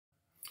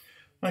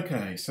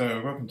Okay,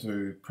 so welcome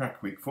to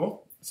Prac Week 4.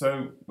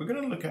 So we're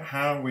going to look at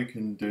how we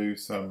can do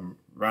some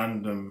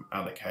random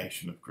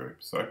allocation of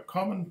groups. So a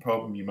common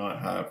problem you might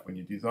have when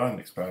you design an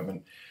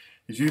experiment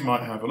is you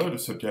might have a load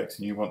of subjects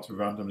and you want to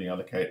randomly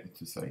allocate them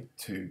to, say,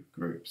 2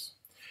 groups.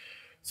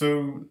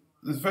 So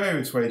there's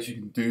various ways you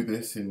can do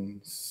this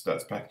in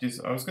stats packages.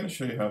 I was going to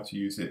show you how to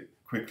use it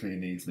quickly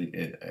and easily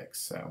in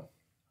Excel.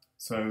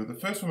 So the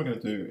first one we're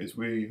going to do is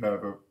we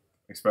have an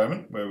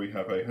experiment where we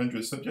have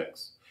 100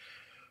 subjects.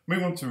 We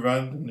want to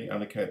randomly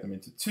allocate them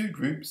into 2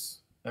 groups,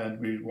 and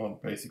we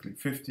want basically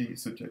 50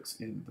 subjects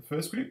in the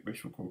first group,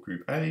 which we'll call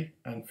group A,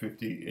 and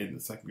 50 in the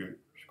second group,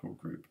 which we'll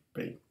call group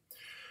B.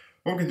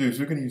 What we're going to do is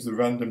we're going to use the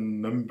random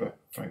number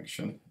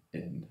function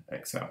in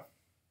Excel.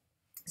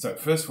 So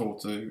first of all,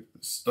 to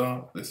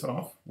start this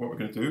off, what we're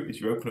going to do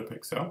is you open up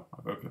Excel.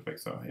 I've opened up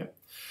Excel here.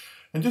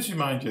 And just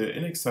remind you,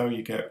 in Excel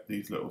you get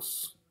these little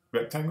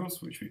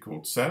rectangles, which we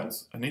call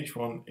cells, and each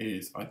one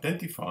is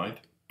identified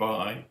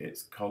by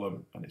its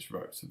column and its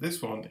row. So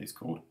this one is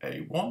called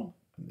A1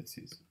 and this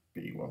is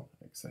B1,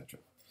 etc.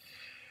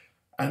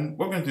 And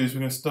what we're going to do is we're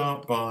going to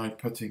start by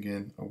putting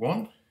in a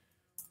 1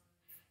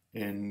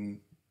 in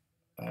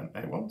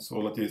A1. So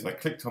all I did is I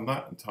clicked on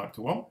that and typed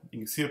a 1. You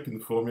can see up in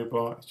the formula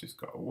bar it's just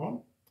got a 1.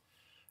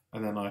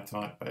 And then I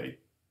type a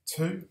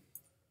 2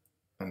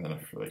 and then a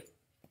 3.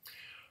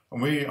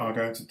 And we are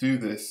going to do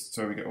this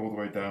so we get all the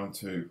way down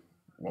to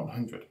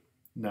 100.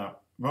 Now,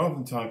 rather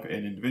than type it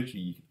in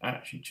individually, you can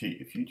actually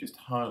cheat. If you just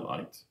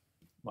highlight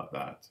like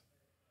that,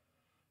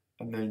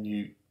 and then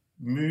you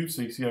move,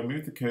 so you see I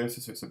move the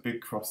cursor so it's a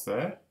big cross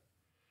there,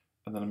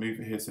 and then I move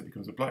it here so it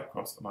becomes a black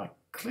cross, and I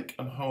click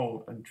and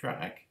hold and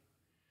drag,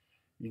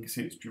 you can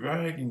see it's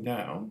dragging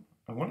down,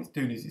 and what it's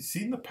doing is it's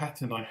seen the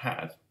pattern I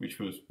had, which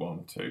was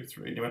 1, 2,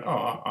 3, and it went,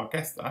 oh, I'll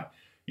guess that.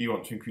 You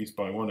want to increase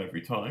by 1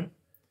 every time.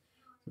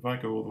 So if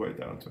I go all the way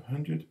down to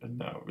 100 and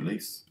now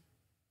release,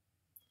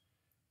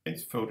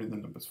 it's filled in the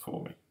numbers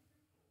for me.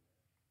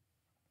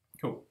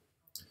 Cool.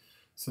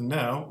 So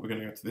now we're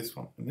going to go to this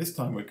one, and this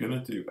time we're going to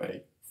do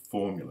a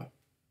formula.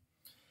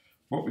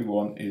 What we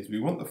want is we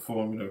want the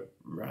formula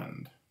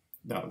rand.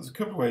 Now there's a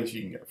couple of ways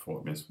you can get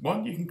formulas.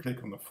 One, you can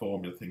click on the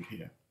formula thing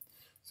here.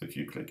 So if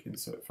you click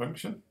insert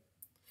function,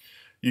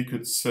 you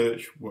could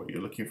search what you're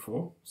looking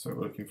for. So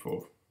we're looking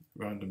for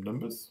random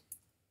numbers.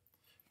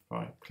 If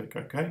I click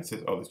OK, it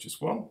says, oh, there's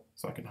just one.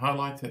 So I can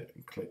highlight it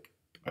and click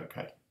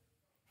OK.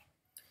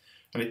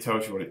 And it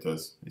tells you what it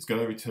does. It's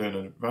going to return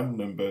a random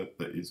number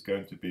that is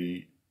going to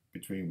be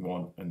between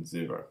 1 and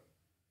 0.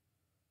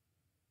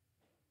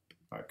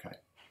 Okay.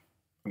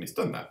 And it's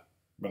done that.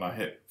 When I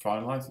hit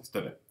finalize, it's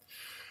done it.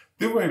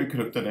 The other way we could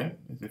have done it,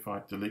 is if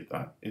I delete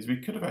that, is we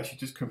could have actually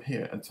just come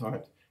here and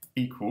typed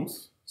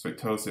equals. So it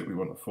tells it we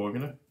want a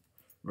formula,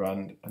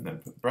 rand, and then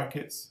put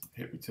brackets,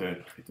 hit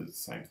return, it does the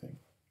same thing.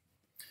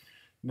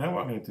 Now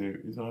what I'm going to do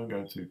is I'm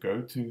going to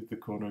go to the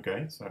corner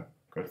again. So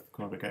go to the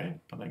corner again,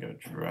 and I'm going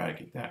to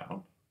drag it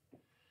down.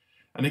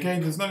 And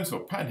again, there's no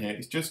sort of pattern here.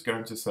 It's just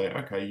going to say,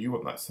 okay, you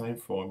want that same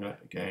formula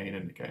again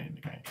and again and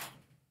again.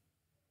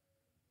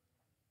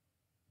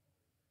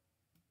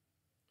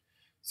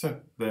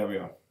 So there we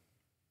are.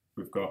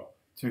 We've got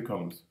 2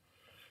 columns.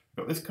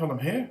 We've got this column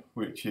here,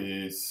 which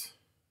is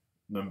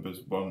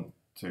numbers 1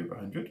 to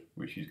 100,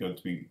 which is going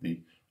to be the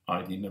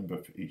ID number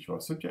for each of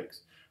our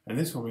subjects. And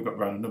this one we've got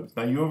random numbers.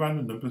 Now your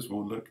random numbers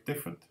will look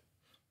different.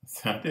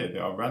 That's the idea, they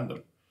are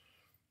random.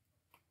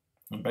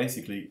 And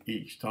basically,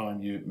 each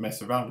time you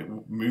mess around, it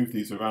will move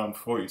these around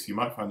for you, so you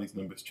might find these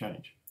numbers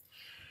change.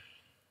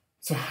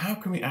 So how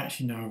can we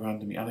actually now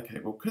randomly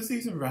allocate? Well, because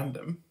these are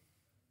random,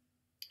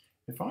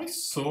 if I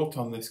sort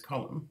on this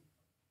column,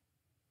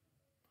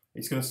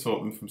 it's going to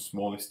sort them from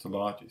smallest to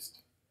largest.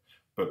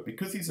 But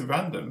because these are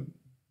random,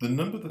 the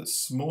number that's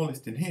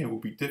smallest in here will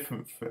be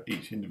different for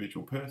each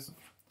individual person.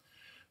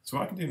 So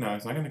what I can do now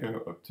is I'm going to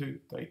go up to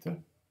Data.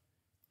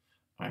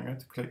 I'm going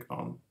to click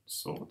on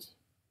Sort.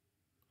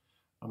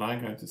 And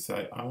I'm going to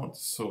say, I want to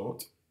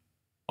sort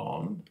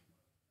on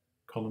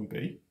column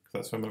B, because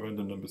that's where my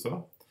random numbers are.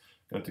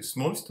 I'm going to do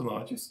smallest to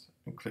largest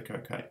and click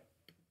OK.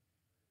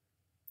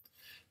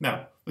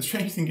 Now, the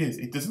strange thing is,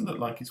 it doesn't look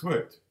like it's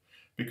worked,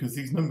 because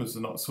these numbers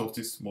are not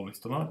sorted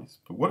smallest to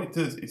largest. But what it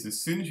does is,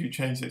 as soon as you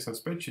change the Excel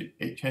spreadsheet,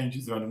 it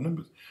changes the random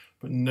numbers.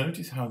 But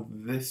notice how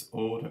this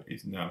order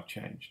is now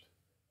changed.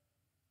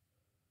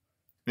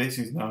 This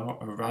is now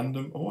a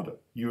random order.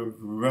 You have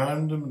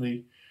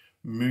randomly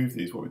move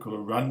these, what we call a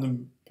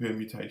random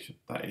permutation.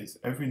 That is,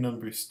 every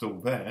number is still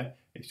there,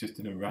 it's just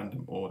in a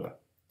random order.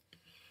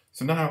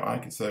 So now I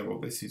can say, well,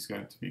 this is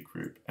going to be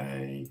group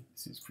A,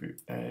 this is group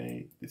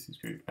A, this is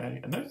group A.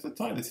 And notice the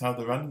time, this is how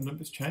the random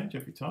numbers change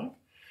every time.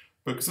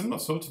 But because I'm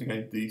not sorting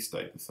again, these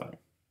stay the same.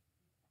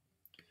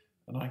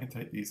 And I can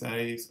take these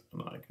A's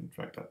and I can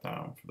drag that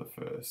down for the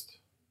first.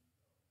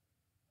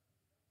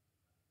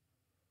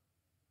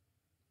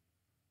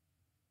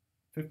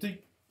 $50.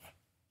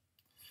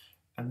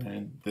 And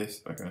then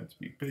this are going to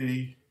be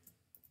B,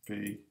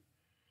 B,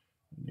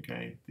 and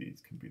again,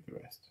 these can be the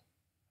rest.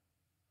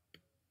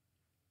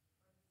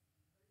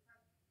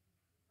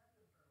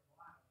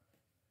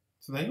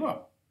 So there you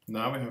are.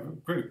 Now we have a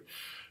group.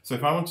 So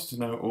if I wanted to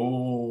know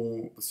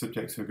all the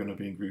subjects who are going to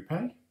be in group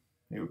A,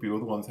 it would be all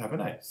the ones that have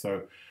an A.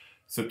 So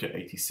subject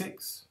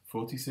 86,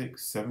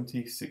 46,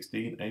 70,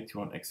 16,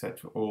 81,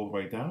 etc. all the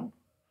way down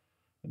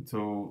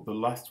until the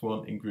last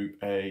one in group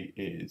A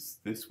is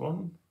this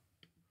one,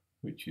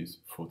 which is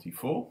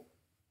 44.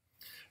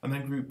 And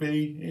then group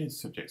B is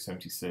subject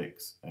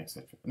 76,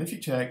 etc. And if you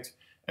checked,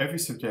 every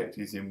subject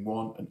is in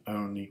one and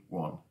only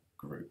one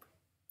group.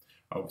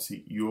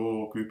 Obviously,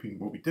 your grouping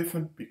will be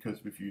different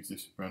because we've used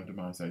this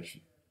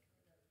randomization.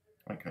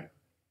 Okay.